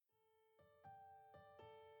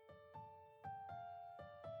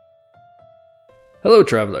Hello,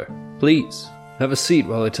 traveler. Please, have a seat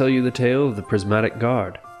while I tell you the tale of the Prismatic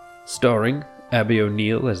Guard, starring Abby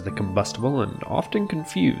O'Neill as the combustible and often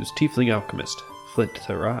confused tiefling alchemist, Flint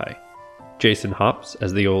Therai, Jason Hops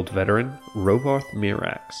as the old veteran, Rovarth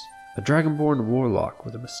Mirax, a dragonborn warlock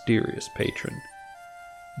with a mysterious patron,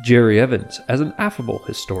 Jerry Evans as an affable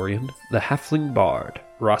historian, the halfling bard,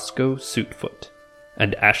 Roscoe Suitfoot,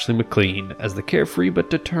 and Ashley McLean as the carefree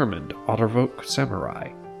but determined Ottervoke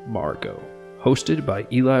samurai, Margot, hosted by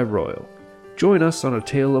Eli Royal. Join us on a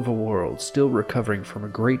tale of a world still recovering from a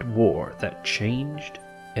great war that changed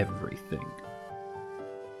everything.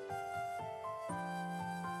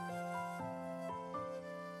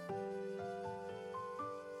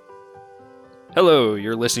 Hello,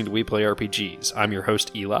 you're listening to We Play RPGs. I'm your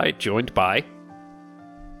host Eli, joined by...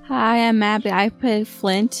 Hi, I'm Abby. I play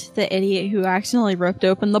Flint, the idiot who accidentally ripped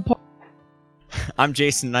open the portal. I'm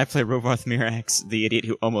Jason, and I play Rovarth Mirax, the idiot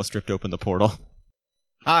who almost ripped open the portal.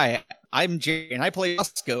 Hi, I'm Jerry, and I play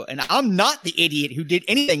Roscoe, and I'm not the idiot who did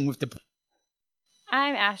anything with the...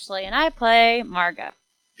 I'm Ashley, and I play Margot.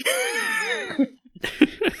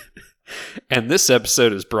 And this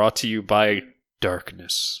episode is brought to you by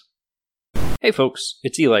Darkness. Hey folks,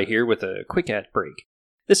 it's Eli here with a quick ad break.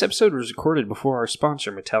 This episode was recorded before our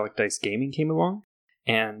sponsor, Metallic Dice Gaming, came along,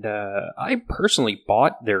 and I personally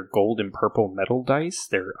bought their gold and purple metal dice.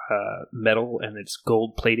 They're metal and it's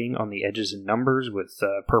gold plating on the edges and numbers with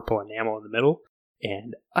purple enamel in the middle,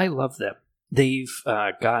 and I love them. They've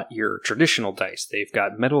got your traditional dice, they've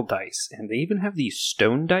got metal dice, and they even have these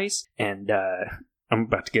stone dice, and I'm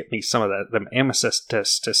about to get me some of them amethyst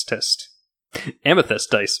dice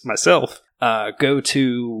myself. Go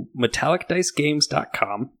to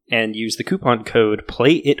metallicdicegames.com and use the coupon code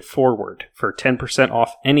PLAYITFORWARD for 10%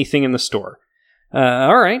 off anything in the store.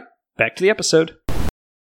 Alright, back to the episode.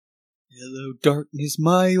 Hello, darkness,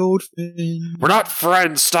 my old friend. We're not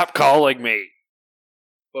friends, stop calling me!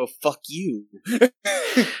 Well, fuck you.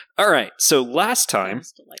 Alright, so last time,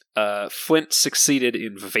 Flint succeeded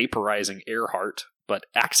in vaporizing Earhart, but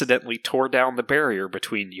accidentally tore down the barrier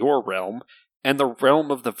between your realm and the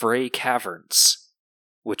realm of the Vray Caverns,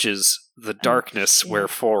 which is the darkness where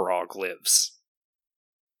Forog lives.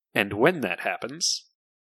 And when that happens,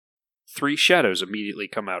 3 shadows immediately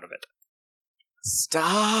come out of it.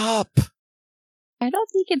 Stop! I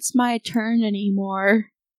don't think it's my turn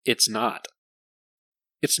anymore. It's not.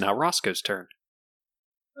 It's now Roscoe's turn.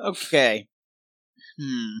 Okay.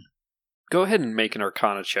 Go ahead and make an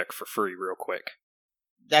Arcana check for free real quick.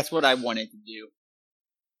 That's what I wanted to do.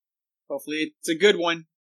 Hopefully it's a good one.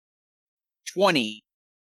 20.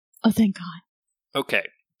 Oh, thank God. Okay,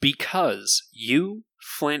 because you,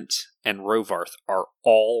 Flint, and Rovarth are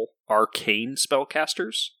all arcane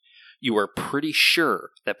spellcasters, you are pretty sure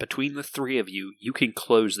that between the 3 of you, you can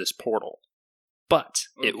close this portal. But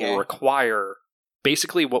it will require...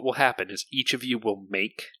 Basically what will happen is each of you will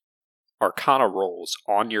make Arcana rolls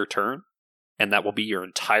on your turn, and that will be your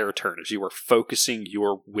entire turn as you are focusing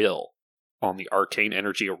your will on the arcane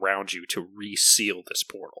energy around you to reseal this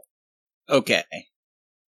portal. Okay.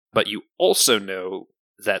 But you also know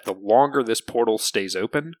that the longer this portal stays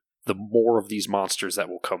open, the more of these monsters that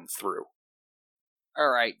will come through.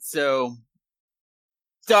 Alright, so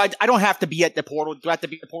I don't have to be at the portal. Do I have to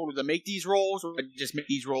be at the portal to make these rolls, or just make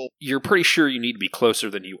these rolls? You're pretty sure you need to be closer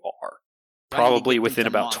than you are. Probably within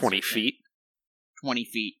about 20 feet. 20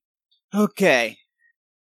 feet. Okay.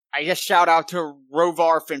 I just shout out to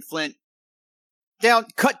Rovarth and Flint.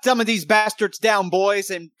 Cut some of these bastards down,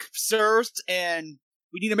 boys and sirs, and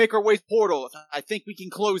we need to make our way to the portal. I think we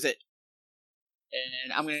can close it.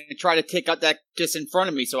 And I'm going to try to take out that just in front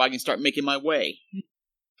of me so I can start making my way.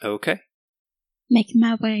 Okay. Making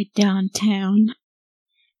my way downtown.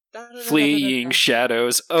 Fleeing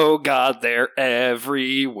shadows, oh god, they're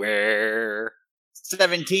everywhere.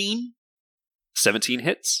 17. 17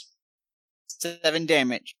 hits. 7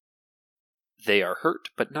 damage. They are hurt,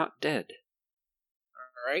 but not dead.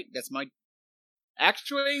 Alright, that's my...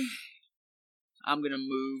 Actually, I'm gonna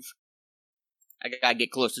move. I gotta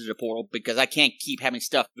get closer to the portal because I can't keep having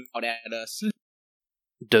stuff out at us.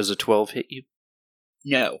 Does a 12 hit you?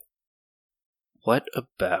 No. What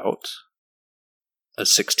about a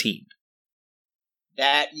 16?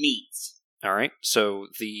 That meets. Alright, so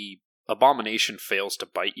the abomination fails to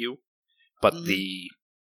bite you, but the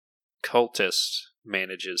cultist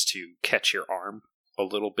manages to catch your arm a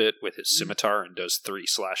little bit with his scimitar and does 3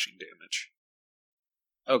 slashing damage.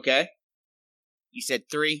 Okay. You said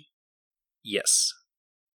 3? Yes.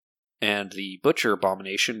 And the butcher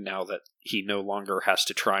abomination, now that he no longer has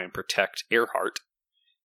to try and protect Earhart,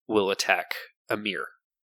 will attack Amir.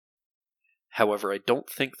 However, I don't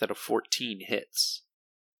think that a 14 hits.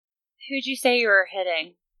 Who'd you say you were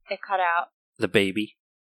hitting? It cut out. The baby.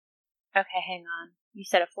 Okay, hang on. You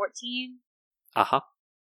said a 14? Uh-huh.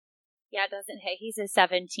 Yeah, it doesn't hit. He's a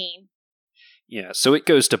 17. Yeah, so it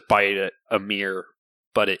goes to bite at Amir,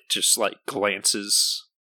 but it just, glances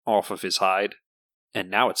off of his hide. And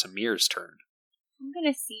now it's Amir's turn. I'm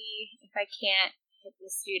gonna see if I can't hit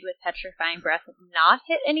this dude with Petrifying Breath and not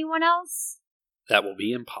hit anyone else. That will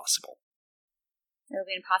be impossible. It'll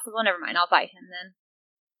be impossible. Never mind. I'll bite him then.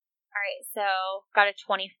 Alright, so got a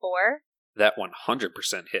 24. That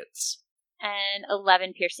 100% hits. And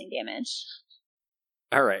 11 piercing damage.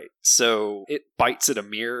 Alright, so it bites at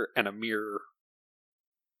Amir, and Amir...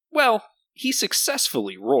 Well, he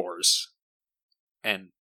successfully roars. And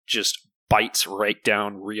just bites right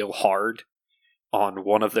down real hard on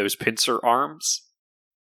one of those pincer arms.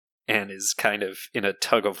 And is kind of in a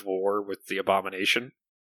tug of war with the abomination.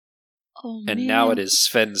 Oh, And man. now it is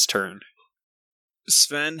Sven's turn.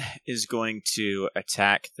 Sven is going to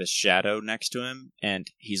attack the shadow next to him,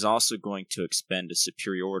 and he's also going to expend a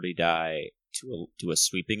superiority die to a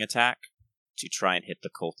sweeping attack to try and hit the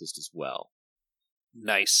cultist as well.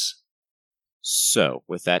 Nice. So,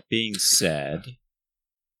 with that being said,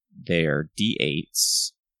 they are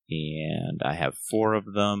D8s, and I have 4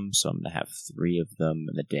 of them, so I'm going to have 3 of them,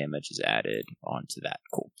 and the damage is added onto that.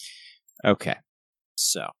 Cool. Okay,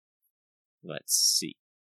 so, let's see.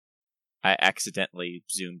 I accidentally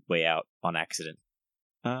zoomed way out on accident.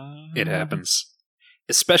 It happens.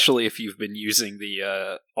 Especially if you've been using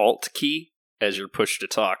the Alt key as your push to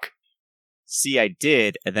talk. See, I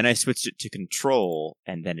did, and then I switched it to Control,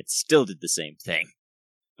 and then it still did the same thing.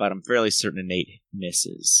 But I'm fairly certain an 8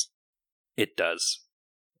 misses. It does.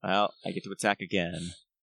 Well, I get to attack again.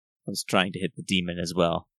 I was trying to hit the demon as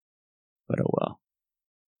well. But oh well.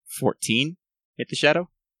 14? Hit the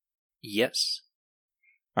shadow? Yes.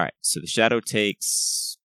 Alright, so the shadow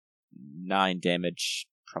takes 9 damage,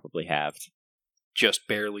 probably halved. Just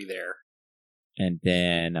barely there. And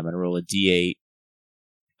then I'm going to roll a d8.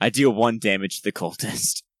 I deal 1 damage to the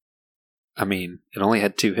cultist. I mean, it only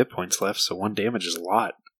had 2 hit points left, so 1 damage is a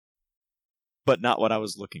lot. But not what I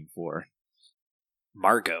was looking for.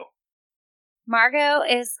 Margot. Margot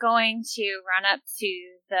is going to run up to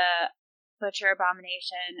the Butcher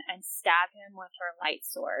Abomination and stab him with her light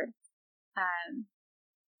sword.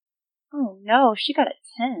 Oh no, she got a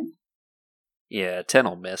 10. Yeah, 10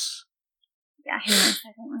 will miss. Yeah, hang on a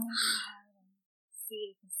second. Let me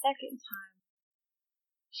see the second time.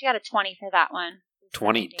 She got a 20 for that one.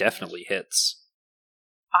 20 Damage. definitely hits.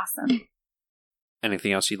 Awesome.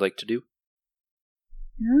 Anything else you'd like to do?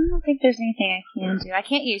 I don't think there's anything I can do. I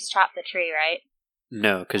can't use Chop the Tree, right?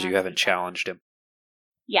 No, because you haven't challenged him.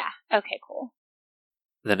 Yeah, okay, cool.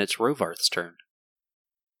 Then it's Rovarth's turn.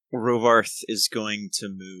 Rovarth is going to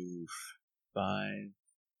move 5, 10,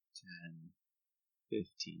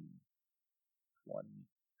 15, 20,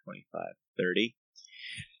 25, 30.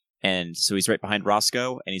 And so he's right behind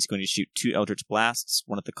Roscoe, and he's going to shoot 2 Eldritch Blasts,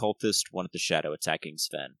 one at the cultist, one at the shadow, attacking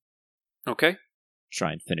Sven. Okay.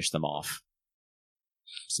 Try and finish them off.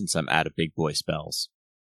 Since I'm out of big boy spells.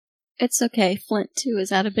 It's okay. Flint, too,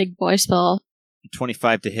 is at a big boy spell.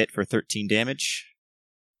 25 to hit for 13 damage.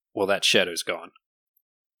 Well, that shadow's gone.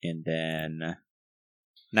 And then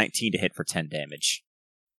 19 to hit for 10 damage.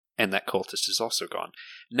 And that cultist is also gone.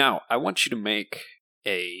 Now, I want you to make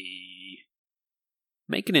an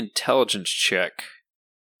intelligence check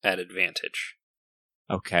at advantage.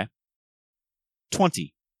 Okay.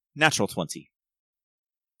 20. Natural 20.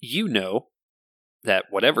 You know that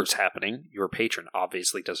whatever's happening, your patron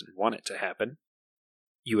obviously doesn't want it to happen.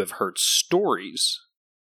 You have heard stories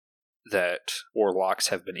that Orlocks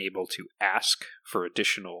have been able to ask for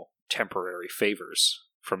additional temporary favors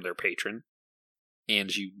from their patron.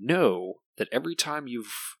 And you know that every time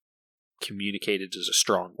you've communicated is a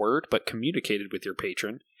strong word, but communicated with your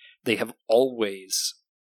patron, they have always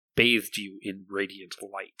bathed you in radiant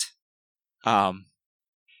light.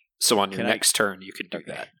 So on your next turn, you can do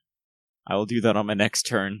that. I will do that on my next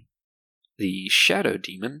turn. The Shadow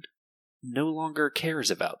Demon no longer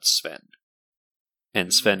cares about Sven.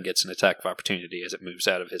 And Sven gets an attack of opportunity as it moves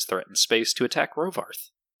out of his threatened space to attack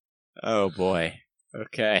Rovarth. Oh boy.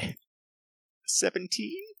 Okay.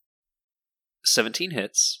 17? 17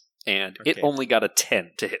 hits, and Okay. it only got a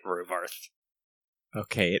 10 to hit Rovarth.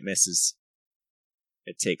 Okay, it misses.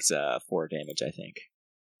 It takes 4 damage, I think.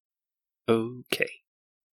 Okay.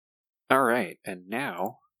 Alright, and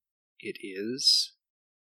now it is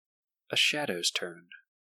a Shadow's turn.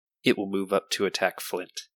 It will move up to attack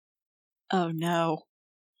Flint. Oh, no.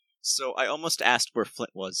 So I almost asked where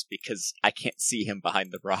Flint was because I can't see him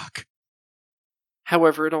behind the rock.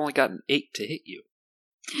 However, it only got an 8 to hit you.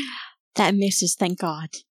 That misses, thank God.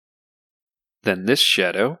 Then this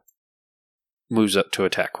shadow moves up to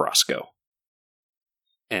attack Roscoe.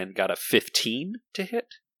 And got a 15 to hit.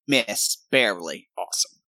 Miss, barely.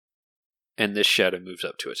 Awesome. And this shadow moves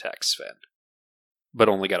up to attack Sven. But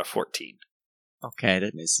only got a 14. Okay,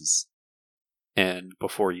 that misses. And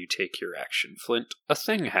before you take your action, Flint, a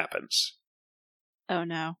thing happens. Oh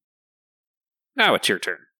no. Now it's your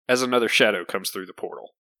turn, as another shadow comes through the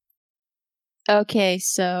portal. Okay,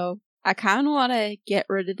 so I kind of want to get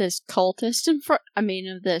rid of this cultist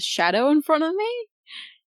of this shadow in front of me.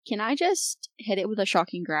 Can I just hit it with a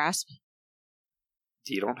shocking grasp?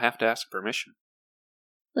 You don't have to ask permission.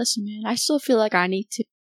 Listen, man, I still feel like I need to.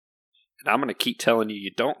 And I'm going to keep telling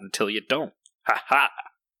you don't until you don't. Ha ha!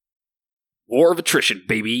 War of attrition,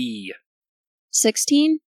 baby!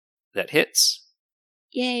 16? That hits.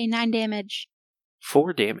 Yay, 9 damage.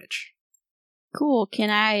 4 damage. Cool. Can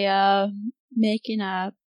I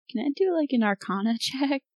do like an Arcana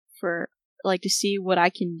check for to see what I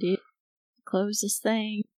can do to close this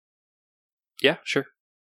thing? Yeah, sure.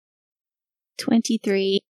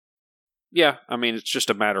 23. Yeah, I mean, it's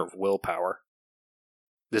just a matter of willpower.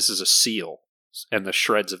 This is a seal, and the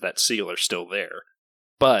shreds of that seal are still there.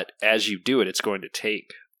 But as you do it, it's going to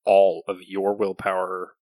take all of your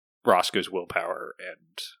willpower, Roscoe's willpower,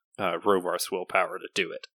 and Rovarth's willpower to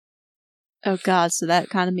do it. Oh god, so that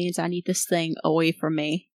kind of means I need this thing away from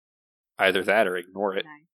me. Either that or ignore it.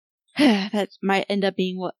 That might end up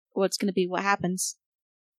being what's going to be what happens.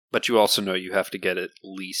 But you also know you have to get at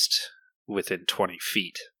least within 20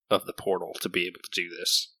 feet of the portal to be able to do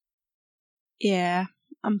this. Yeah,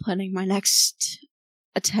 I'm planning my next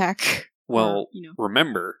attack. Well,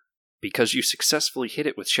 remember, because you successfully hit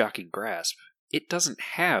it with Shocking Grasp, it doesn't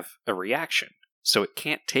have a reaction, so it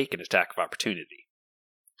can't take an attack of opportunity.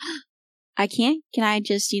 I can't? Can I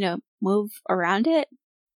just, move around it?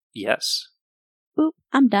 Yes. Boop,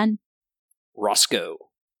 I'm done. Roscoe.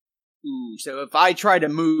 Ooh, so if I try to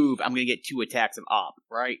move, I'm going to get 2 attacks of op,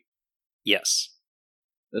 right? Yes.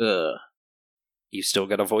 Ugh. You still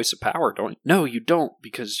got a voice of power, don't you? No, you don't,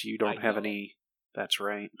 because you don't have don't. any... That's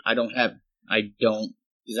right. I don't,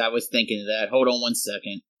 because I was thinking of that. Hold on one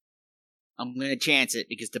second. I'm going to chance it,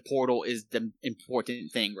 because the portal is the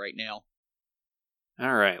important thing right now.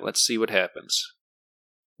 Alright, let's see what happens.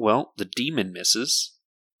 Well, the demon misses,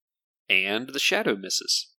 and the shadow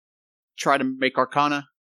misses. Try to make Arcana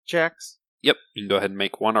checks. Yep, you can go ahead and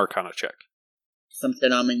make 1 Arcana check.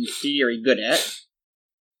 Something I'm in theory good at.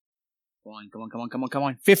 Come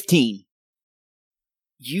on. 15.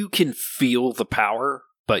 You can feel the power,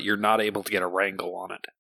 but you're not able to get a wrangle on it.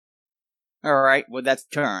 Alright, well that's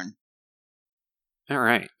turn.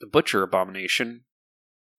 Alright, the Butcher Abomination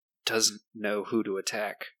doesn't know who to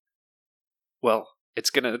attack. Well,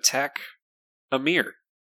 it's going to attack Amir.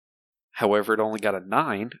 However, it only got a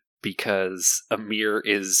 9 because Amir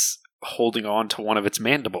is holding on to one of its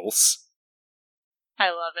mandibles. I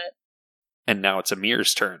love it. And now it's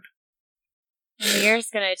Amir's turn. Amir's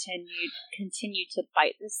gonna continue to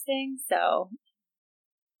bite this thing, so...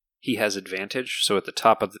 He has advantage, so at the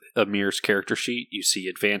top of Amir's character sheet, you see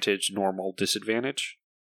advantage, normal, disadvantage.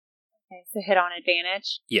 Okay, so hit on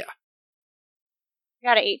advantage. Yeah.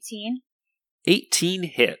 Got an 18. 18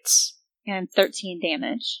 hits. And 13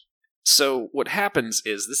 damage. So what happens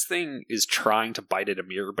is this thing is trying to bite at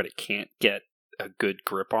Amir, but it can't get a good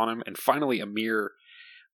grip on him, and finally Amir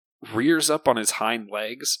rears up on his hind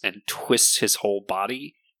legs and twists his whole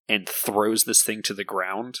body and throws this thing to the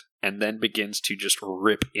ground, and then begins to just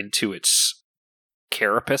rip into its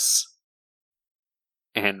carapace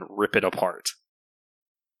and rip it apart.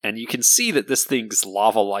 And you can see that this thing's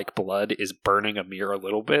lava-like blood is burning Amir a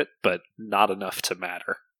little bit, but not enough to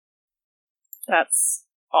matter. That's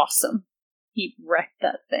awesome. He wrecked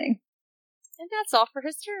that thing. And that's all for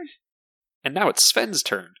his turn. And now it's Sven's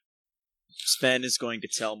turn. Sven is going to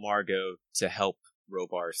tell Margot to help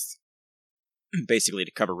Rovarth. Basically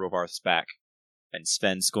to cover Rovarth's back. And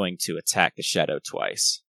Sven's going to attack the shadow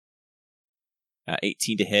twice.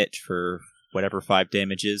 18 to hit for whatever 5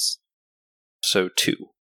 damage is. So 2.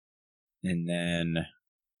 And then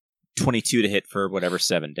 22 to hit for whatever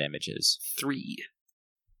 7 damage is. 3.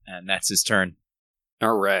 And that's his turn.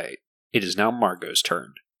 Alright. It is now Margot's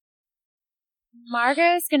turn.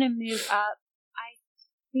 Margot's gonna move up. I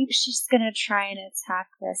think she's gonna try and attack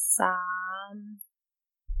this,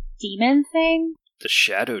 demon thing. The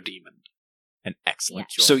Shadow Demon. An excellent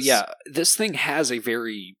choice. So yeah, this thing has a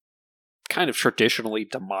very kind of traditionally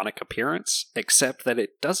demonic appearance, except that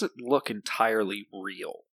it doesn't look entirely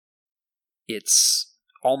real. It's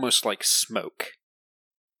almost like smoke.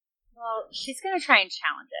 Well, she's going to try and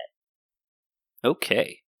challenge it.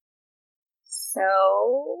 Okay. So,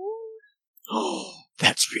 Oh,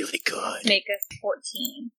 that's really good. make a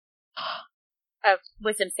 14 of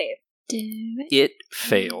wisdom save. Do it. It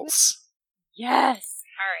fails. Yes.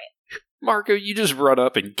 All Marco, you just run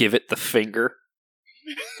up and give it the finger.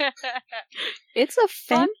 right. It's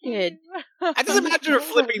offended. I just imagine her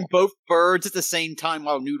flipping both birds at the same time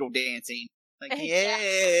while noodle dancing. Like, Yeah.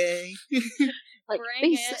 yay! Like,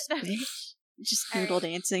 Bring face it. bitch. Just All noodle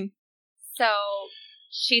right. dancing. So,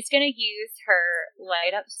 she's going to use her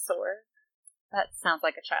light up sword. That sounds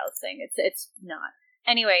like a child's thing. It's not.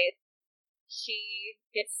 Anyway, she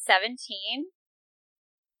gets 17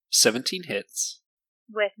 17 hits.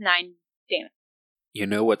 with 9 damage. You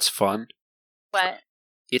know what's fun? But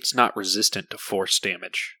It's not resistant to force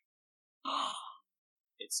damage.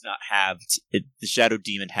 It's not halved. The Shadow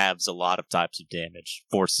Demon halves a lot of types of damage.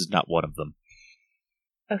 Force is not one of them.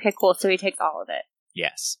 okay, cool. So he takes all of it.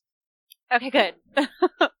 Yes. Okay, good.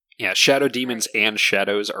 Yeah, shadow demons and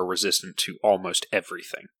shadows are resistant to almost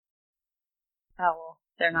everything. Oh, well,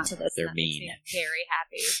 they're not to this. They're That makes mean. me very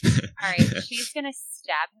happy. Alright, she's gonna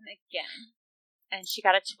stab him again. And she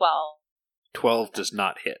got a 12. 12 does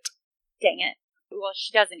not hit. Dang it. Well,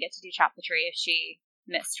 she doesn't get to do chop the tree if she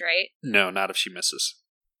missed, right? No, not if she misses.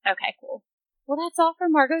 Okay, cool. Well, that's all for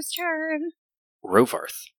Margot's turn.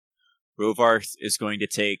 Rovarth. Rovarth is going to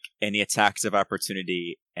take any attacks of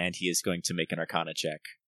opportunity, and he is going to make an Arcana check.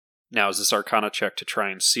 Now, is this Arcana check to try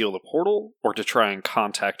and seal the portal, or to try and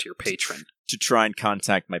contact your patron? To try and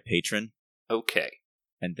contact my patron, Okay,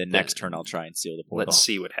 and then next turn I'll try and seal the portal. let's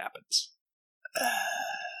see what happens.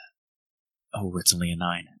 Oh, it's only a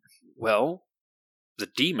 9. Well, the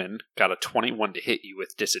demon got a 21 to hit you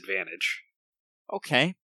with disadvantage,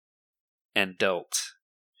 Okay. and dealt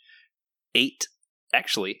 8.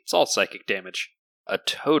 Actually, it's all psychic damage. A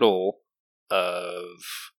total of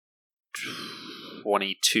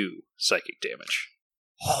 22 psychic damage.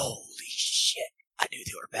 Holy shit. I knew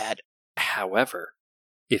they were bad. However,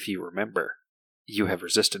 if you remember, you have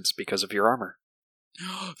resistance because of your armor.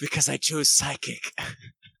 Because I chose Psychic.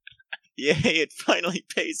 Yay, it finally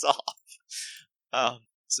pays off.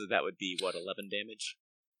 So that would be, 11 damage?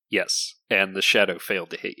 Yes, and the shadow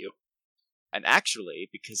failed to hit you. And actually,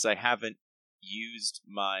 because I haven't used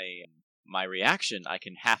my reaction, I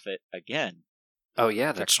can half it again. Oh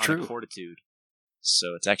yeah, that's Draconic true. Fortitude.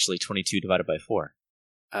 So it's actually 22 divided by 4.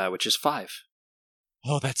 Which is 5.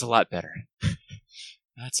 Oh, that's a lot better.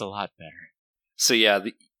 That's a lot better. So yeah,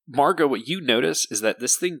 Margot, what you notice is that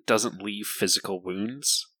this thing doesn't leave physical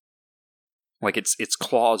wounds. Like its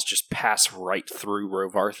claws just pass right through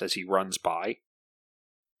Rovarth as he runs by.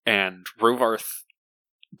 And Rovarth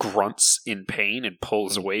grunts in pain and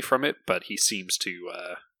pulls away from it, but he seems to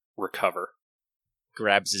recover.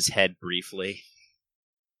 Grabs his head briefly.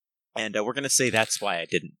 And we're going to say that's why I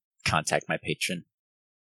didn't contact my patron.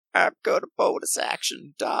 I'm going to bonus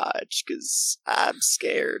action dodge, because I'm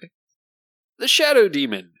scared. The Shadow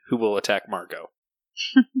Demon, who will attack Margot.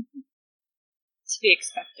 To be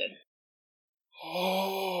expected.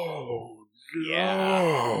 Oh,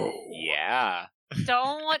 no. Yeah.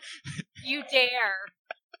 Don't you dare.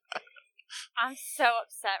 I'm so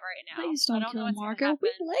upset right now. Please I don't don't know kill what's gonna Margot. We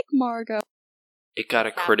happen. like Margot. It got a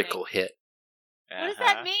What's critical hit. What does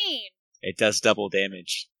that mean? It does double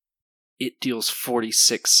damage. It deals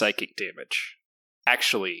 46 psychic damage.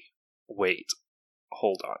 Actually, wait.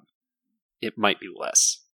 Hold on. It might be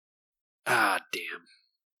less. Ah, damn.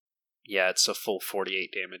 Yeah, it's a full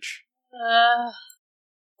 48 damage. Well,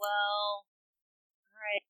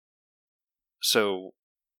 alright. So,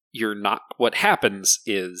 you're not... What happens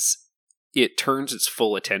is, it turns its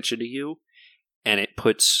full attention to you, and it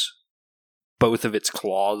puts both of its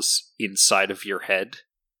claws inside of your head,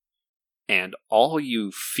 and all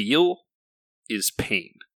you feel is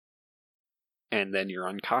pain. And then you're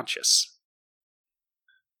unconscious.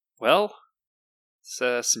 Well, it's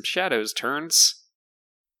some shadows' turns.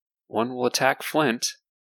 One will attack Flint,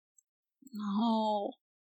 No.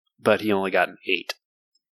 but he only got an 8.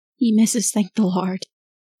 He misses, thank the Lord.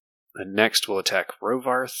 The next will attack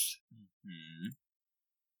Rovarth,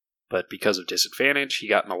 but because of disadvantage, he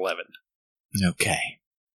got an 11. Okay.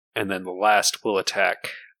 And then the last will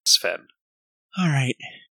attack Sven, Alright.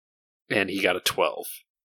 and he got a 12.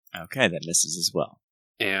 Okay, that misses as well.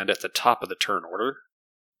 And at the top of the turn order,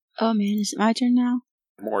 Oh man, is it my turn now?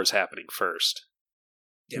 more is happening first.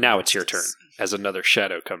 Now it's your turn, as another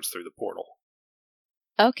shadow comes through the portal.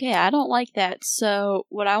 Okay, I don't like that. So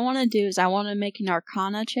what I want to do is I want to make an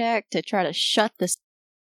Arcana check to try to shut this.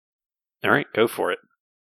 Alright, go for it.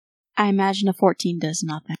 I imagine a 14 does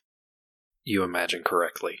nothing. You imagine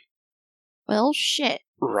correctly. Well, shit.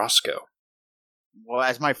 Roscoe. Well,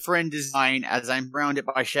 as my friend designed, as I'm surrounded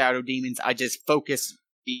by shadow demons, I just focus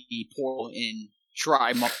the portal and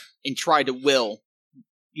try to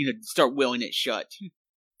start willing it shut.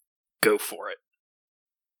 Go for it.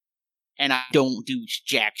 And I don't do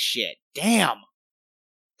jack shit. Damn!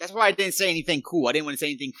 That's why I didn't say anything cool. I didn't want to say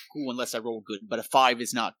anything cool unless I roll good, but a 5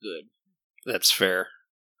 is not good. That's fair.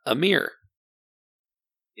 Amir.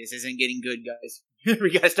 This isn't getting good, guys.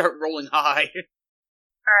 We gotta start rolling high.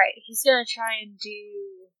 Alright, he's gonna try and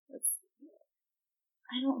do...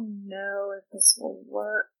 I don't know if this will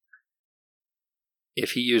work.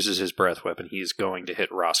 If he uses his breath weapon, he's going to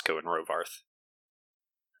hit Roscoe and Rovarth.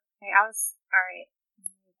 Okay, alright.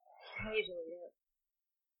 How do you do it?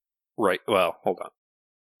 Right, well, hold on.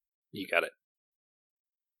 You got it.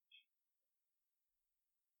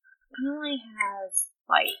 He only has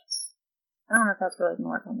fight. I don't know if that's really going to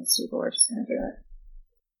work on this people. We're just going to do it.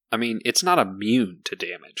 I mean, it's not immune to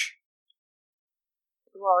damage.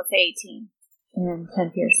 Well, it's 18. And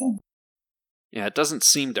 10 piercing. Yeah, it doesn't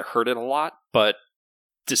seem to hurt it a lot, but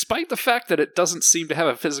despite the fact that it doesn't seem to have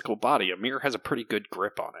a physical body, Amir has a pretty good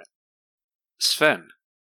grip on it. Sven.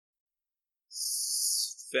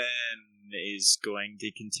 Sven is going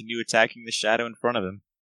to continue attacking the shadow in front of him.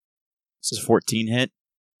 This is 14 hit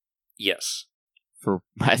Yes, for,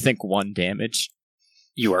 I think, 1 damage.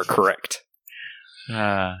 you are correct.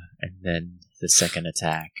 And then the second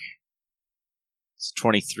attack. It's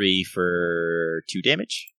 23 for 2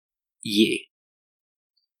 damage. Yeah.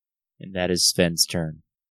 And that is Sven's turn.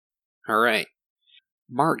 Alright.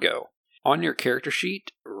 Margot. On your character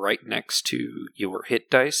sheet, right next to your hit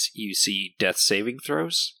dice, you see death saving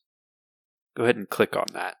throws. Go ahead and click on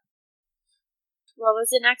that. What was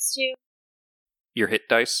it next to? Your hit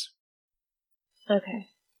dice, Okay.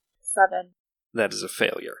 7. that is a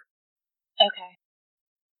failure. Okay.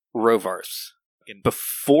 Rovarth.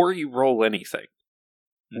 Before you roll anything,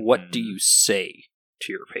 what do you say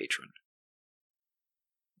to your patron?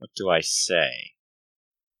 What do I say?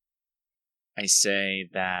 I say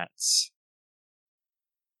that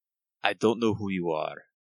I don't know who you are,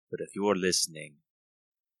 but if you are listening,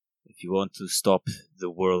 if you want to stop the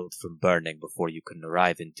world from burning before you can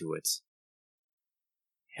arrive into it,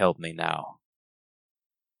 help me now.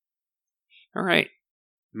 Alright.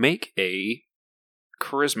 Make a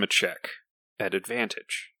charisma check at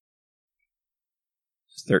advantage.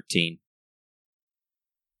 13.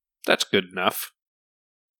 That's good enough.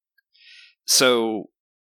 So,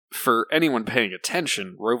 for anyone paying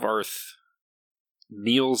attention, Rovarth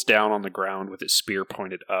kneels down on the ground with his spear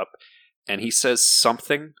pointed up, and he says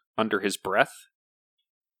something under his breath.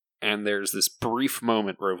 And there's this brief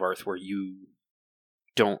moment, Rovarth, where you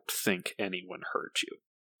don't think anyone heard you.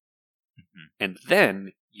 And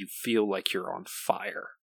then you feel like you're on fire.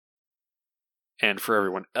 And for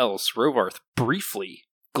everyone else, Rovarth briefly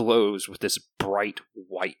glows with this bright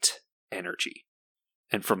white energy.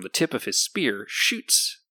 And from the tip of his spear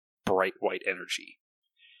shoots bright white energy.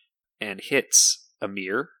 And hits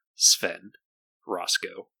Amir, Sven,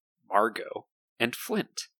 Roscoe, Margot, and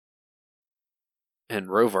Flint. And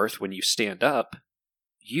Rovarth, when you stand up,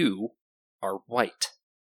 you are white.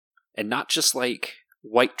 And not just like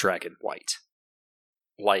white dragon white.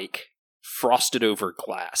 Like frosted over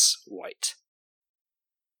glass white.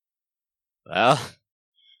 Well,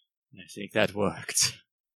 I think that worked.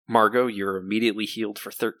 Margot, you're immediately healed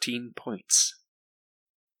for 13 points.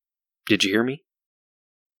 Did you hear me?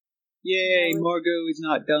 Yay, Margot is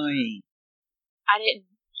not dying. I didn't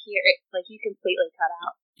hear it. Like, you completely cut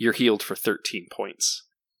out. You're healed for 13 points.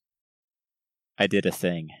 I did a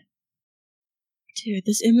thing. Dude,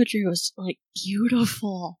 this imagery was, like,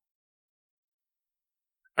 beautiful.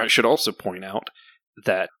 I should also point out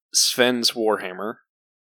that Sven's Warhammer,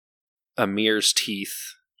 Amir's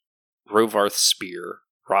teeth, Rovarth's spear,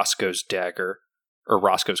 Roscoe's dagger, or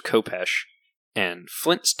Roscoe's Khopesh, and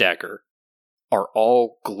Flint's dagger are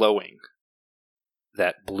all glowing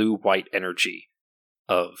that blue-white energy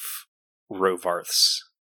of Rovarth's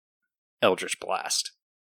Eldritch Blast.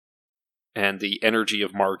 And the energy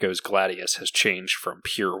of Margot's Gladius has changed from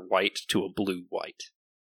pure white to a blue-white.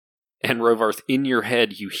 And Rovarth, in your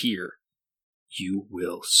head you hear, "You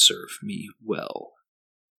will serve me well."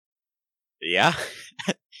 Yeah,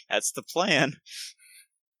 that's the plan.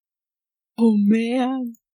 Oh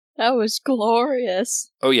man, that was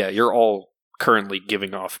glorious. Oh yeah, you're all currently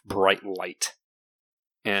giving off bright light.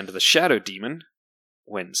 And the Shadow Demon,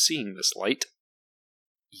 when seeing this light,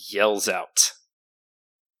 yells out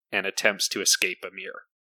and attempts to escape Amir.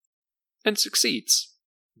 And succeeds,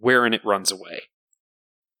 wherein it runs away.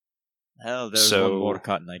 Hell, there's one more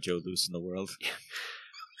Cotton Eye Joe loose in the world.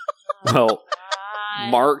 Well, Why?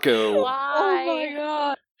 Margot, Why? Oh my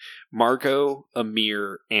god. Margot,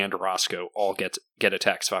 Amir, and Roscoe all get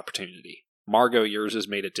attacks of opportunity. Margot, yours is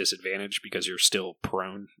made at disadvantage because you're still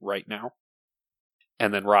prone right now.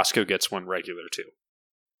 And then Roscoe gets one regular too.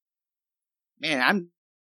 Man, I'm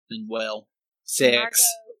doing well. 6. Margot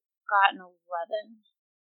got an 11.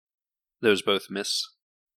 Those both miss.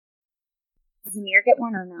 Does Amir get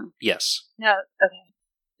one or no? Yes. No, okay.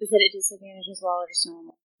 Is it a disadvantage as well or just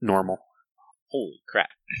normal? Normal. Holy crap.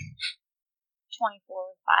 24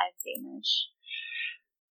 with 5 damage.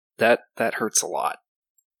 That hurts a lot.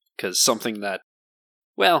 Because something that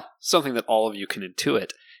all of you can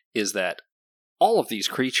intuit is that all of these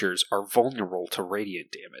creatures are vulnerable to radiant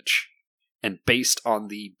damage. And based on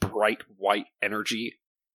the bright white energy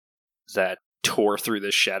that tore through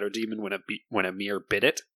this shadow demon when Amir bit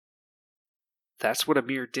it, that's what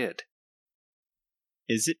Amir did.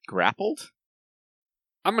 Is it grappled?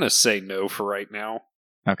 I'm going to say no for right now,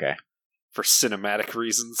 Okay. for cinematic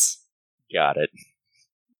reasons. Got it.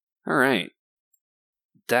 Alright.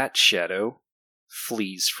 That shadow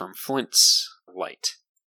flees from Flint's light.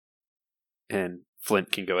 And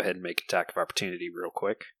Flint can go ahead and make attack of opportunity real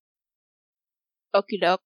quick. Okie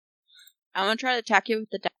doke. I'm gonna try to attack you with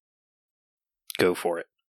the Go for it.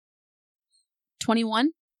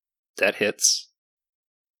 21. That hits.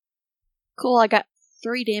 Cool, I got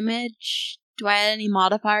 3 damage. Do I add any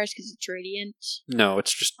modifiers because it's radiant? No,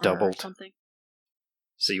 it's just Or doubled. something?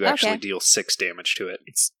 So you actually Okay. deal 6 damage to it.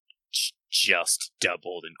 It's just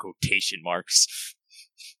doubled in quotation marks.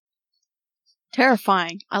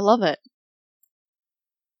 Terrifying. I love it.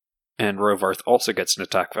 And Rovarth also gets an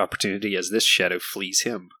attack of opportunity as this shadow flees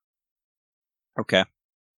him. Okay.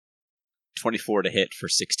 24 to hit for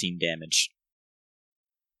 16 damage.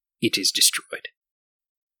 It is destroyed.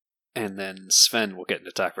 And then Sven will get an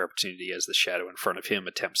attack of opportunity as the shadow in front of him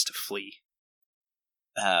attempts to flee.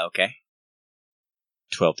 Okay.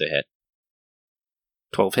 12 to hit.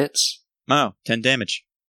 12 hits. Oh, 10 damage.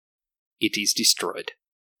 It is destroyed.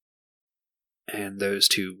 And those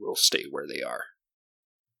two will stay where they are.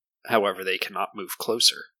 However, they cannot move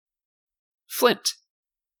closer. Flint!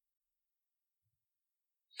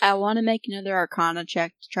 I want to make another Arcana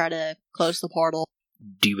check to try to close the portal.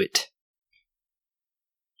 Do it.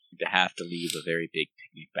 To have to leave a very big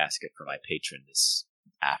picnic basket for my patron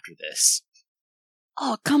after this.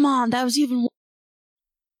 Oh, come on. That was even...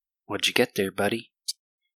 What'd you get there, buddy?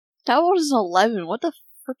 That was 11. What the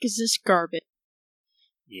frick is this garbage?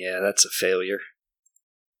 Yeah, that's a failure.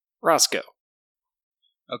 Roscoe.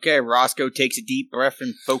 Okay, Roscoe takes a deep breath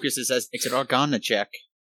and focuses as makes an Arcana check.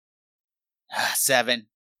 7.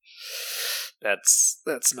 That's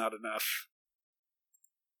not enough.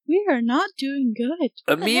 We are not doing good.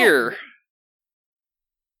 What the Amir! heck?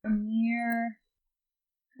 Amir.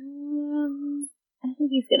 I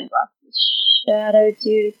think he's gonna go after the shadow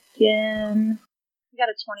dude again. He got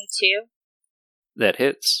a 22. That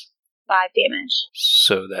hits. 5 damage.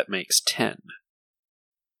 So that makes 10.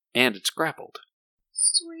 And it's grappled.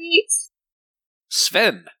 Sweet.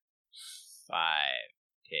 Sven! 5,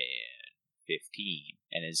 10, 15,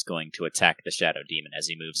 and is going to attack the shadow demon as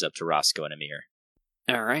he moves up to Roscoe and Amir.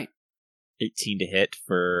 Alright. 18 to hit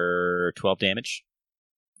for 12 damage.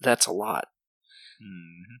 That's a lot.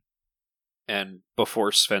 Mm-hmm. And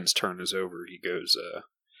before Sven's turn is over, he goes,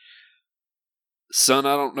 Son,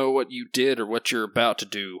 I don't know what you did or what you're about to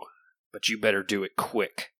do, but you better do it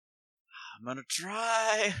quick. I'm gonna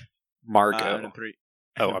try. Margot. I'm pretty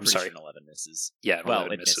sorry. Sure an 11 misses. Yeah, an Well,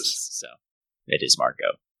 11 it misses. misses, so it is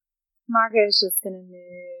Margot. Margot's just gonna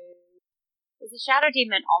move. Is the shadow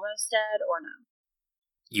demon almost dead or no?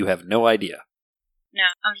 You have no idea. No,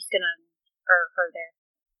 I'm just gonna her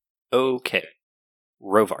there. Okay.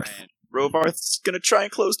 Rovarth. And Rovarth's gonna try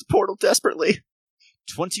and close the portal desperately.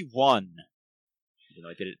 21. Even though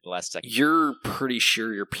I did it the last second. You're pretty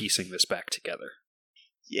sure you're piecing this back together.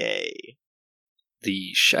 Yay.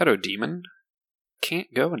 The shadow demon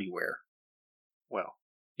can't go anywhere. Well,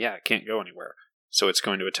 yeah, it can't go anywhere. So it's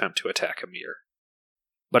going to attempt to attack Amir.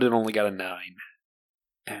 But it only got a 9.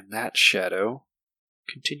 And that shadow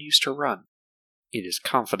continues to run. It is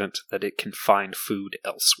confident that it can find food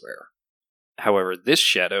elsewhere. However, this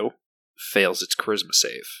shadow fails its charisma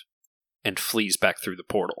save and flees back through the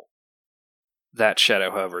portal. That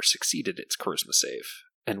shadow, however, succeeded its charisma save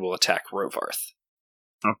and will attack Rovarth.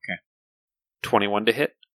 Okay. 21 to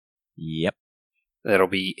hit. Yep. That'll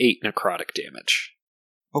be 8 necrotic damage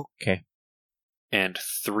Okay. and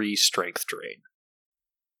 3 strength drain.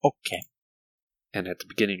 Okay. And at the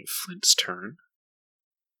beginning of Flint's turn,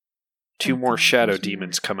 2 Oh, more God, shadow there's more.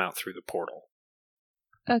 demons come out through the portal.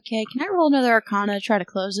 Okay, can I roll another Arcana to try to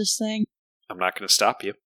close this thing? I'm not going to stop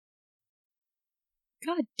you.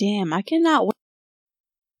 God damn, I cannot wait.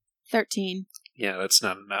 13. Yeah, that's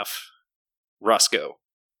not enough. Roscoe.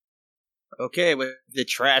 Okay, with the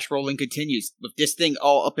trash rolling continues. With this thing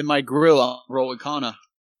all up in my grill, I'm rolling Kana.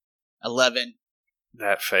 11.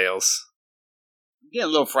 That fails. I'm getting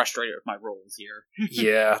a little frustrated with my rolls here.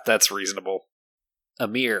 Yeah, that's reasonable.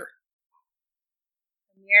 Amir.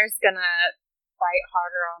 Amir's gonna fight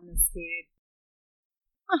harder on this dude.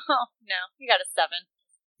 Oh, no. You got a 7.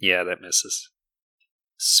 Yeah, that misses.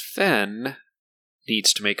 Sven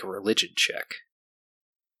needs to make a religion check.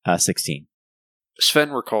 16.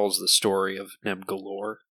 Sven recalls the story of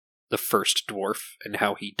Nemgalor, the first dwarf, and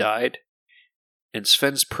how he died. And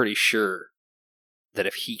Sven's pretty sure that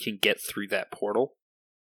if he can get through that portal,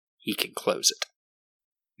 he can close it.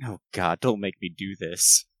 Oh god, don't make me do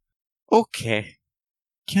this. Okay.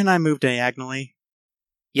 Can I move diagonally?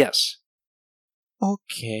 Yes.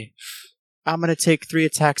 Okay. I'm gonna take 3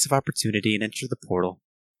 attacks of opportunity and enter the portal.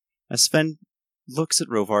 As Sven looks at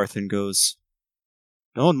Rovarth and goes,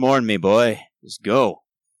 "Don't mourn me, boy. Just go."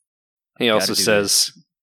 He also Gotta do says,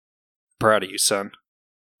 "Proud of you, son.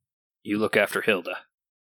 You look after Hilda."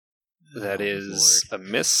 That is Lord. a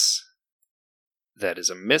miss. That is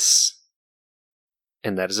a miss.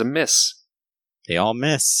 And that is a miss. They all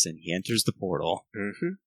miss, and he enters the portal.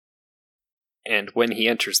 Mm-hmm. And when he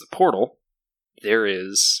enters the portal, there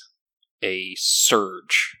is a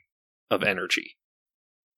surge of energy.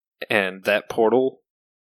 And that portal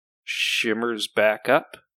shimmers back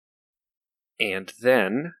up, and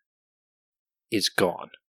then is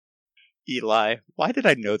gone. Eli, why did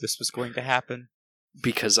I know this was going to happen?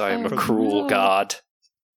 Because I am Oh, a cruel no. god.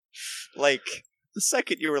 Like, the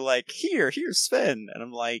second you were like, here's Sven, and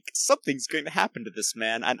I'm like, something's going to happen to this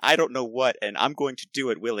man, and I don't know what, and I'm going to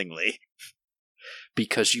do it willingly.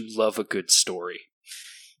 Because you love a good story.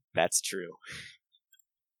 That's true.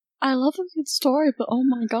 I love a good story, but oh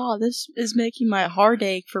my god, this is making my heart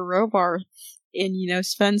ache for Rovarth and,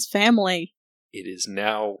 Sven's family. It is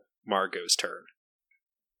now Margot's turn.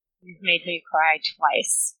 You've made me cry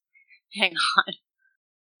twice. Hang on.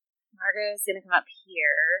 Margot's gonna come up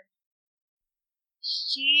here.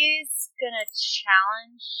 She's gonna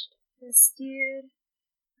challenge this dude.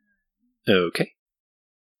 Okay.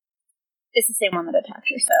 It's the same one that attacked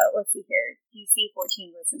her, so let's see here. DC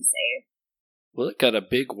 14 wisdom save. Well, it got a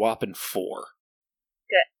big whopping 4.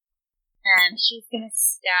 And she's gonna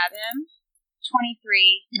stab him.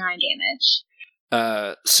 23, 9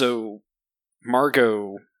 damage. So,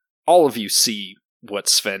 Margot, all of you see what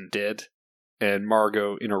Sven did. And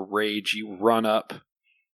Margot, in a rage, you run up,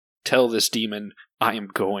 tell this demon, I am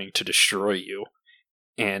going to destroy you.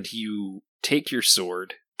 And you take your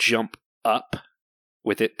sword, jump up,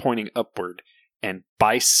 with it pointing upward, and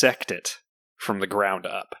bisect it from the ground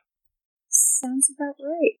up. Sounds about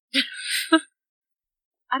right.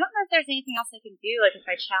 I don't know if there's anything else I can do. Like, if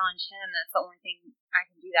I challenge him, that's the only thing I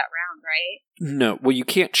can do that round, right? No, well, you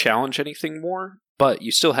can't challenge anything more, but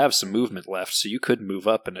you still have some movement left, so you could move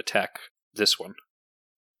up and attack this one.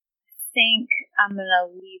 I think I'm gonna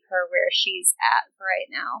leave her where she's at right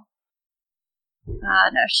now.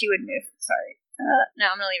 No, she would move. Sorry. No,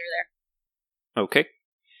 I'm gonna leave her there. Okay.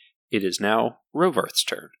 It is now Rovarth's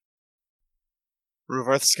turn.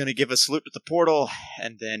 Rovarth's going to give a salute to the portal,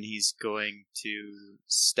 and then he's going to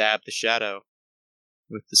stab the shadow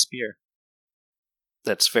with the spear.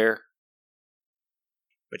 That's fair.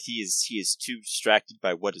 But he is too distracted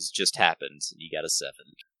by what has just happened, and he got a 7.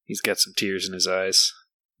 He's got some tears in his eyes.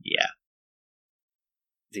 Yeah.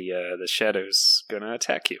 The shadow's gonna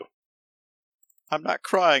attack you. I'm not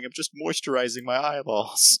crying, I'm just moisturizing my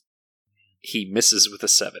eyeballs. He misses with a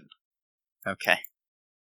 7. Okay.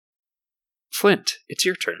 Flint, it's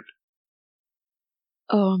your turn.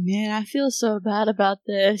 Oh man, I feel so bad about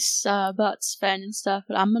this, about Sven and stuff,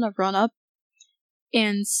 but I'm gonna run up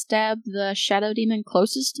and stab the shadow demon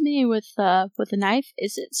closest to me with a knife.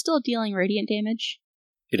 Is it still dealing radiant damage?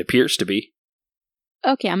 It appears to be.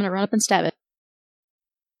 Okay, I'm gonna run up and stab it.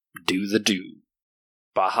 Do the do.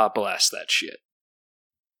 Baja blast that shit.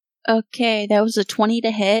 Okay, that was a 20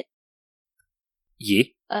 to hit. Yeah.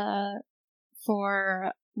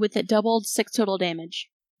 With it doubled, 6 total damage.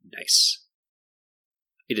 Nice.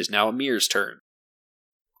 It is now Amir's turn.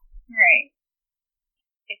 Alright.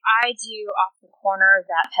 If I do off the corner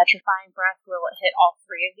that petrifying breath, will it hit all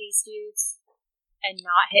 3 of these dudes? And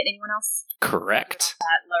not hit anyone else? Correct.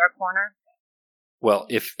 That lower corner? Well,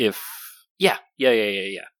 if yeah,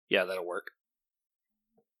 that'll work.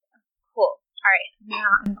 Cool. Alright, now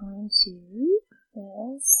I'm going to do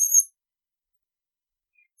this.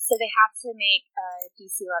 So they have to make a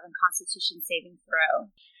DC 11 Constitution saving throw.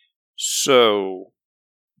 So,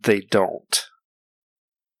 they don't.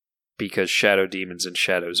 Because shadow demons and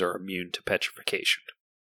shadows are immune to petrification.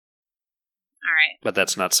 Alright. But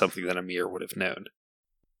that's not something that Amir would have known.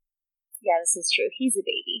 Yeah, this is true. He's a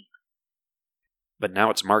baby. But now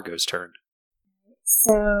it's Margot's turn.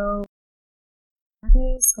 So,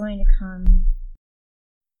 Margot's going to come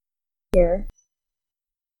here.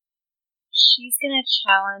 She's going to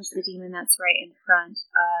challenge the demon that's right in front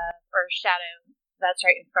of, or shadow that's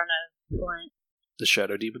right in front of Flint. The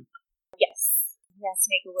shadow demon? Yes. He has to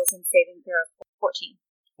make a wisdom saving throw of 14.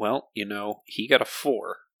 Well, he got a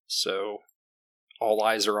 4, so all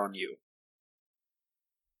eyes are on you.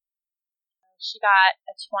 She got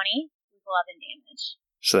a 20 with 11 damage.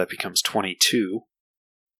 So that becomes 22.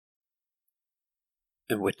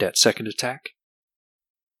 And with that second attack?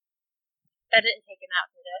 That didn't take him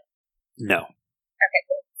out, did it? No. Okay,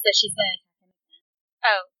 cool. So she's going to attack him again.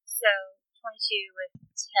 Oh, so 22 with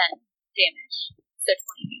 10 damage. So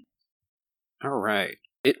 20 damage. Alright.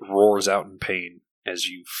 It roars out in pain as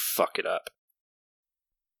you fuck it up.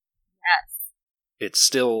 Yes. It's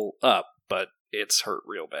still up, but it's hurt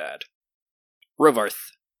real bad.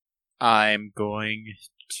 Rovarth. I'm going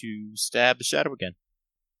to stab the shadow again.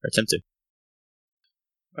 Or attempt to.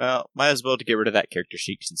 Well, might as well to get rid of that character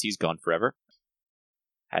sheet since he's gone forever.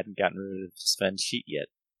 Hadn't gotten rid of Sven's sheet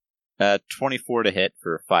yet. 24 to hit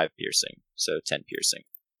for 5 piercing. So 10 piercing.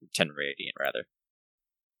 10 radiant, rather.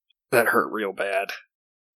 That hurt real bad.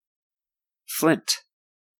 Flint.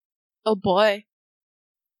 Oh boy.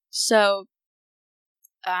 So,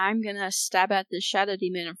 I'm gonna stab at the shadow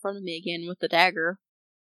demon in front of me again with the dagger.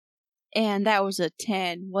 And that was a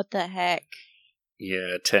 10. What the heck?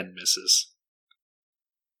 Yeah, 10 misses.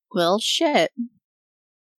 Well, shit.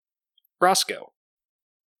 Roscoe.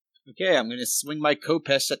 Okay, I'm gonna swing my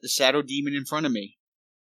Kopess at the shadow demon in front of me.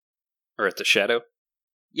 Or at the shadow?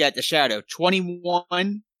 Yeah, at the shadow.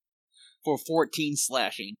 21 for 14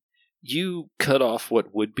 slashing. You cut off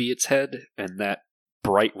what would be its head, and that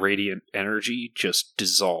bright radiant energy just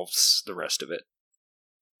dissolves the rest of it.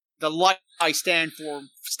 The light I stand for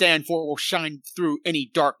will shine through any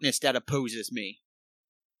darkness that opposes me.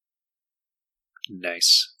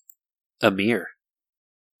 Nice. Amir.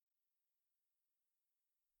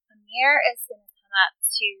 Amir is going to come up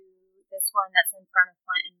to this one that's in front of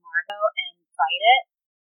Flint and Margot and fight it.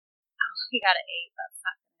 Oh, he got an 8. That's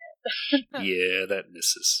not going to hit. Yeah, that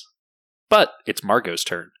misses. But it's Margot's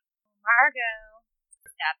turn. Margot.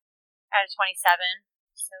 Yeah, out of 27.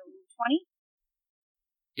 So 20?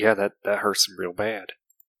 Yeah, that hurts him real bad.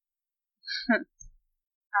 The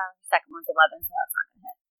second one's 11, so that's not going to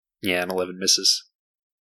hit. Yeah, and 11 misses.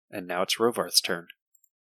 And now it's Rovarth's turn.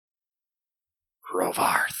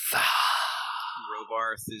 Rovarth.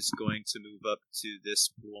 Rovarth is going to move up to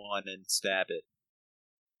this one and stab it.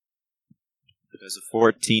 There's a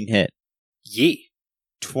 14 hit. Yee.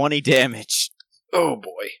 20 damage. Oh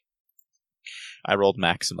boy. I rolled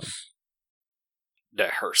maximum.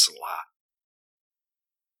 That hurts a lot.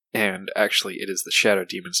 And actually, it is the Shadow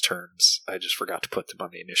Demon's turns. I just forgot to put them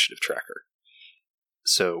on the initiative tracker.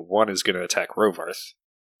 So one is going to attack Rovarth.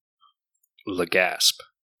 Legasp.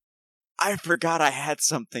 I forgot I had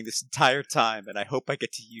something this entire time, and I hope I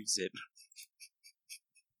get to use it.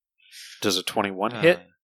 Does a 21 hit?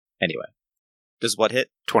 Anyway. Does what hit?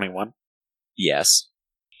 21. Yes.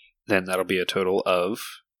 Then that'll be a total of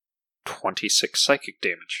 26 psychic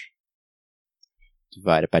damage.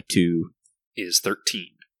 Divided by 2. Is 13.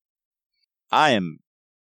 I am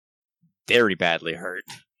very badly hurt.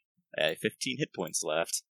 I have 15 hit points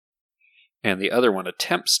left. And the other one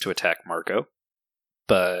attempts to attack Margot,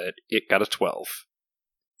 but it got a 12.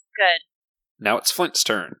 Good. Now it's Flint's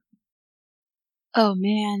turn. Oh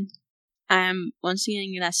man. I'm once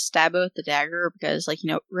again gonna stab it with the dagger because,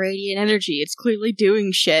 radiant energy, it's clearly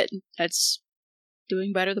doing shit. That's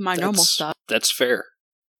doing better than my normal stuff. That's fair.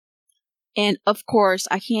 And of course,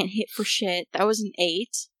 I can't hit for shit. That was an 8.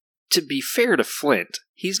 To be fair to Flint,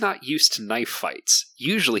 he's not used to knife fights.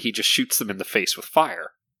 Usually he just shoots them in the face with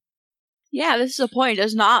fire. Yeah, this is a point. It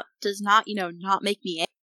does not, not make me angry.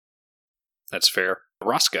 That's fair.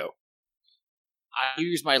 Roscoe. I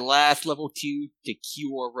use my last level 2 to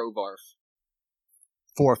cure Rovarth.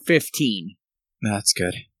 For 15. That's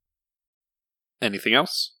good. Anything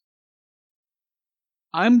else?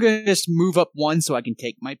 I'm gonna just move up 1 so I can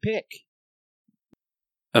take my pick.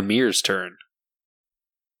 Amir's turn.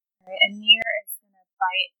 Alright, Amir is going to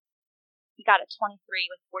fight. He got a 23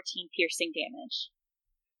 with 14 piercing damage.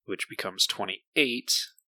 Which becomes 28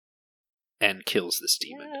 and kills this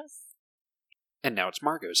demon. Yes. And now it's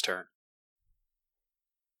Margot's turn.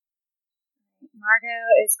 Margot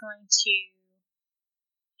is going to...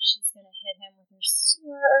 She's going to hit him with her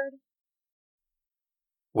sword.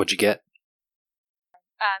 What'd you get?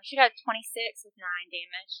 She got 26 with 9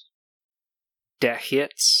 damage. That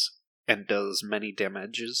hits and does many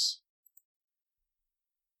damages.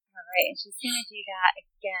 Alright, and she's going to do that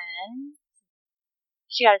again.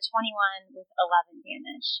 She got a 21 with 11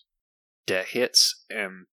 damage. That hits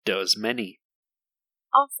and does many.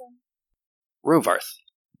 Awesome. Rovarth.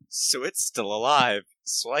 So it's still alive,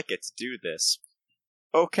 so I get to do this.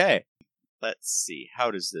 Okay, let's see,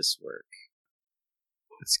 how does this work?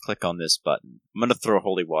 Let's click on this button. I'm going to throw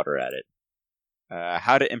holy water at it.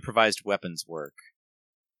 How do improvised weapons work?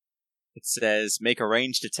 It says, make a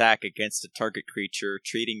ranged attack against a target creature,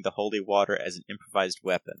 treating the holy water as an improvised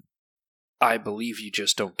weapon. I believe you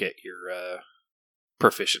just don't get your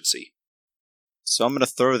proficiency. So I'm going to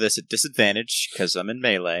throw this at disadvantage, because I'm in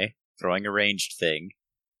melee, throwing a ranged thing,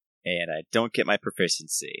 and I don't get my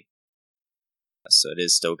proficiency. So it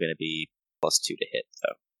is still going to be +2 to hit,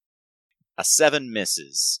 though. A 7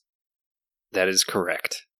 misses. That is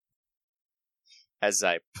correct. As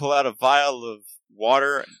I pull out a vial of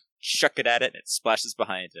water and chuck it at it, and it splashes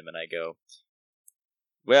behind him, and I go,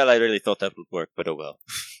 well, I really thought that would work, but oh well.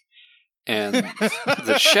 And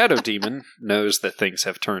the Shadow Demon knows that things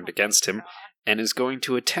have turned against him, and is going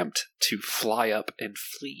to attempt to fly up and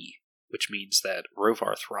flee, which means that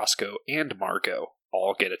Rovarth, Roscoe, and Margot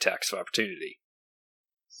all get attacks of opportunity.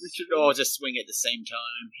 We should all just swing at the same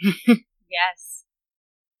time. Yes.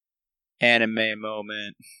 Anime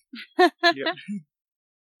moment. Yep.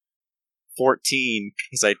 14,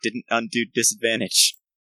 because I didn't undo disadvantage.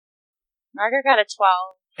 Margot got a 12.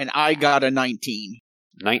 And I got a 19.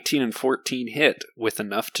 19 and 14 hit with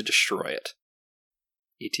enough to destroy it.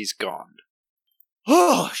 It is gone.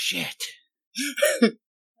 Oh, shit. That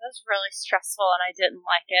was really stressful and I didn't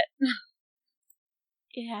like it.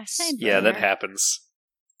 Yeah, same Yeah, that here. happens.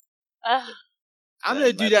 Ugh. I'm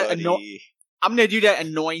gonna do that. I'm gonna do that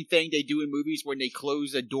annoying thing they do in movies when they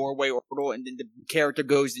close a doorway or portal, and then the character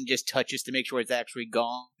goes and just touches to make sure it's actually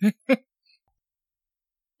gone.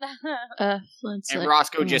 Flint's And like,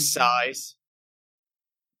 Roscoe "Oh just my God." sighs.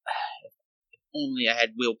 If only I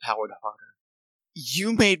had willpower harder.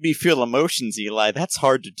 You made me feel emotions, Eli. That's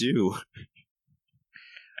hard to do.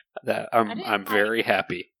 That I didn't I'm very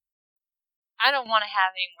happy. I don't want to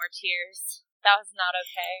have any more tears. That was not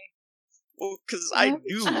okay. Well, because I Oh,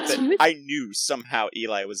 knew that's that good. I knew somehow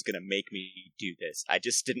Eli was going to make me do this. I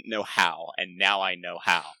just didn't know how, and now I know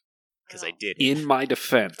how. Because I did it. In my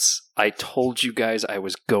defense, I told you guys I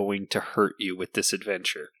was going to hurt you with this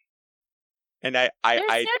adventure. And There's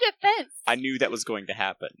no defense. I knew that was going to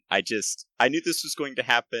happen. I knew this was going to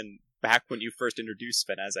happen back when you first introduced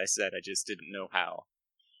Sven, as I said. I just didn't know how.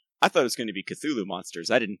 I thought it was going to be Cthulhu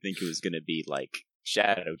monsters. I didn't think it was going to be, like,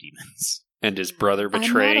 shadow demons. And his brother I'm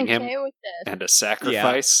betraying not him, okay with this. and a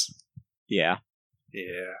sacrifice. Yeah.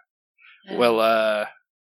 Yeah. Well,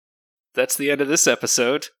 that's the end of this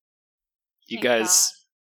episode. You Thank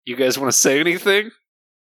guys want to say anything?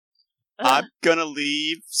 God. I'm gonna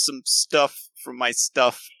leave some stuff from my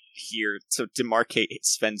stuff here to demarcate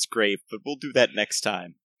Sven's grave, but we'll do that next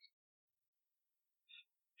time.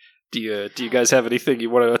 Do you guys have anything you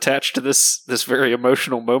want to attach to this very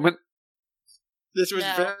emotional moment? This was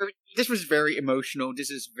No. very emotional. This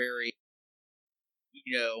is very,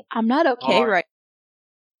 I'm not okay Hard. right.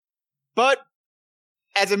 But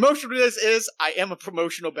as emotional as this is, I am a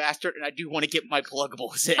promotional bastard, and I do want to get my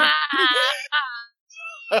pluggables in.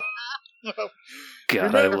 God,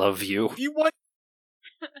 Remember- I love you. If you want,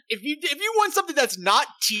 if you want something that's not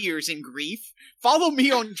tears and grief, follow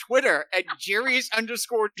me on Twitter at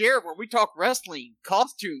Jerry's_Jared, where we talk wrestling,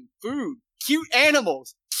 costume, food, cute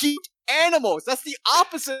animals. Cute animals. That's the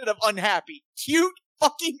opposite of unhappy. Cute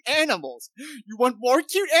fucking animals. You want more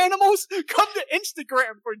cute animals? Come to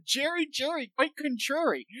Instagram for Jerry Quite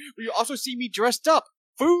Contrary, where you also see me dressed up,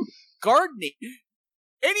 food, gardening,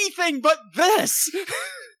 anything but this.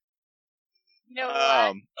 You know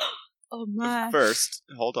what? Oh my. First,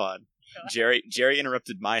 hold on. Jerry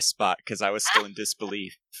interrupted my spot because I was still in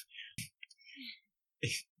disbelief.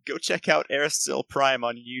 Go check out Erasyl Prime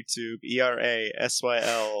on YouTube,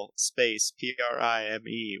 ERASYL space PRIME,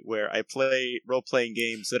 where I play role-playing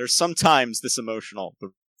games that are sometimes this emotional, but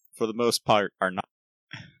for the most part are not.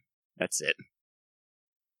 That's it.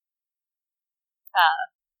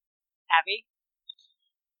 Abby?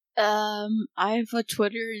 I have a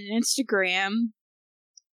Twitter and Instagram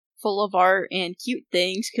full of art and cute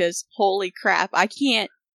things, because holy crap, I can't.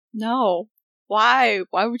 No. Why?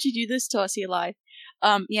 Why would you do this to us, Eli?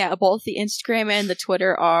 Yeah, both the Instagram and the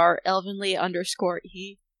Twitter are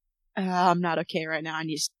elvenly_E. I'm not okay right now. I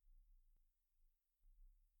need to...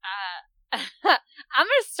 I'm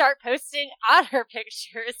gonna start posting otter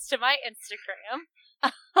pictures to my Instagram.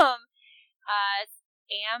 Am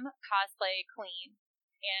cosplay queen,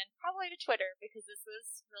 and probably to Twitter because this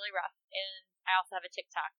was really rough. And I also have a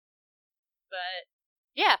TikTok. But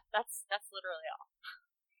yeah, that's literally all.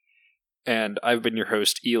 And I've been your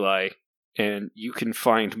host, Eli, and you can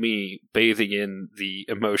find me bathing in the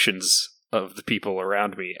emotions of the people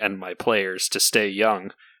around me and my players to stay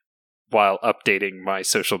young while updating my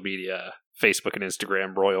social media, Facebook and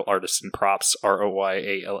Instagram, Royal Artisan Props,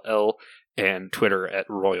 ROYALL, and Twitter at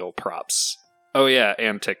Royal Props. Oh yeah,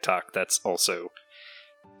 and TikTok, that's also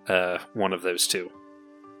one of those two.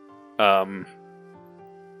 Bye!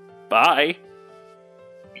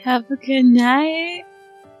 Have a good night.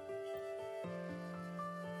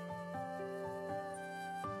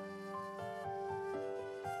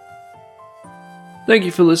 Thank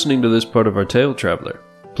you for listening to this part of our tale, Traveler.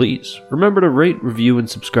 Please, remember to rate, review, and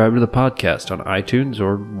subscribe to the podcast on iTunes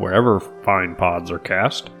or wherever fine pods are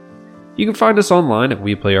cast. You can find us online at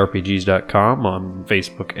WePlayRPGs.com, on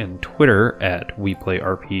Facebook and Twitter at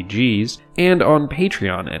WePlayRPGs, and on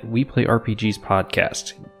Patreon at WePlayRPGs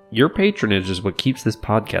Podcast. Your patronage is what keeps this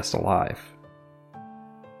podcast alive.